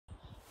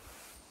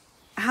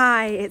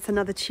Hi, it's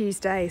another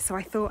Tuesday, so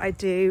I thought I'd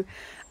do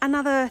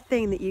another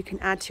thing that you can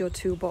add to your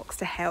toolbox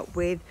to help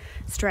with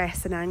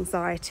stress and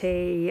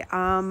anxiety,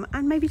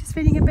 and maybe just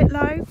feeling a bit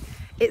low.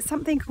 It's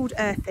something called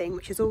earthing,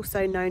 which is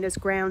also known as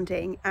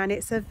grounding, and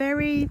it's a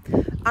very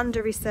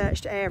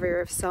under-researched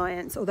area of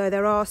science, although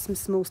there are some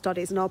small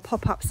studies, and I'll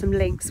pop up some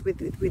links with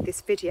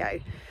this video.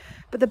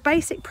 But the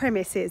basic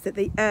premise is that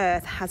the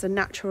earth has a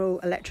natural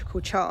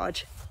electrical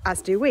charge,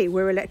 as do we.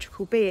 We're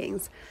electrical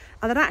beings.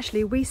 And that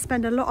actually we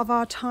spend a lot of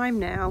our time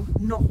now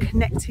not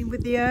connecting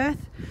with the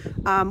earth.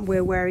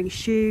 We're wearing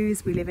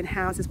shoes, we live in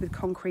houses with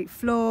concrete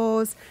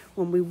floors.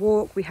 When we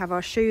walk, we have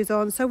our shoes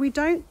on. So we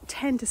don't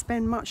tend to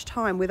spend much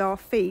time with our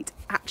feet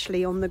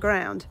actually on the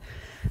ground.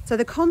 So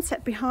the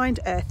concept behind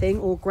earthing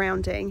or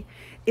grounding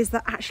is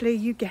that actually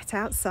you get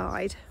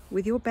outside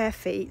with your bare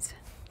feet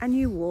and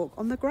you walk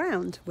on the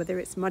ground, whether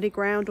it's muddy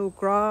ground or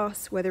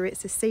grass, whether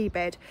it's a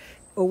seabed,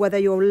 or whether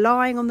you're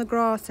lying on the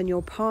grass and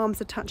your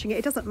palms are touching it.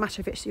 It doesn't matter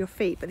if it's your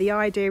feet, but the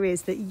idea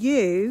is that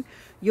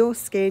your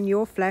skin,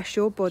 your flesh,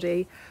 your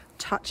body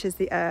touches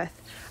the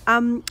earth.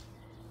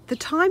 The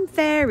time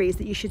varies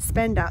that you should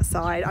spend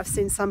outside. I've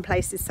seen some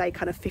places say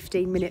kind of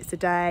 15 minutes a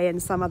day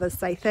and some others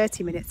say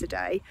 30 minutes a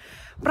day.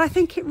 But I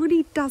think it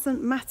really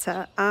doesn't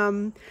matter.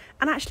 And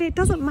actually it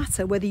doesn't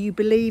matter whether you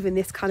believe in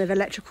this kind of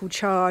electrical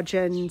charge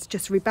and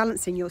just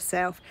rebalancing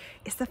yourself.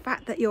 It's the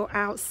fact that you're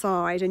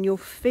outside and you're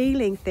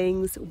feeling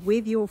things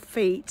with your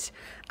feet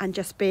and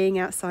just being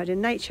outside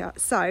in nature.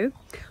 So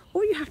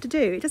all you have to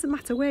do, it doesn't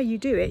matter where you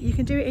do it, you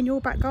can do it in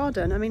your back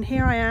garden. I mean,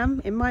 here I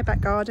am in my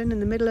back garden in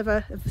the middle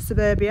of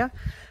suburbia,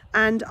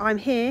 and I'm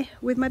here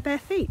with my bare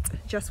feet,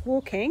 just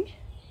walking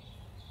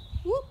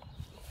whoop,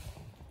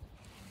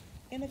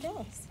 in the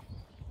grass.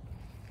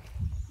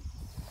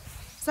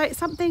 So it's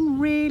something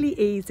really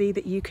easy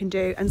that you can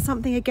do, and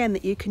something again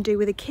that you can do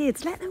with the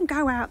kids. Let them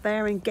go out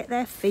there and get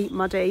their feet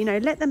muddy, you know,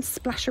 let them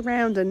splash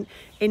around and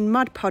in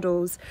mud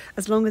puddles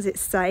as long as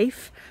it's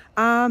safe.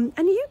 And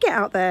you get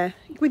out there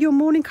with your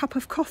morning cup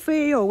of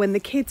coffee, or when the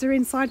kids are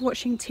inside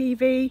watching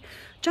TV,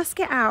 just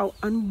get out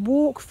and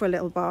walk for a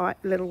little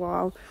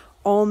while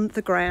on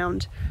the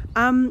ground.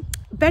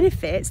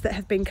 Benefits that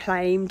have been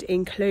claimed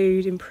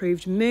include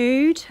improved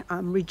mood,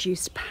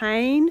 reduced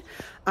pain,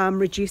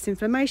 reduced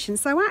inflammation.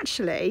 So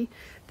actually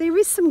there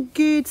is some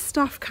good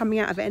stuff coming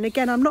out of it. And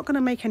again, I'm not going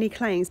to make any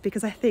claims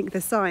because I think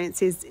the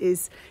science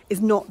is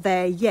not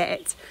there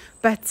yet.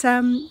 But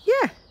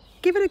yeah,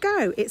 give it a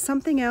go. It's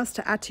something else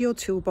to add to your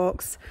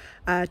toolbox,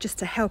 just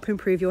to help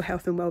improve your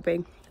health and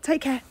well-being.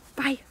 Take care.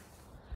 Bye.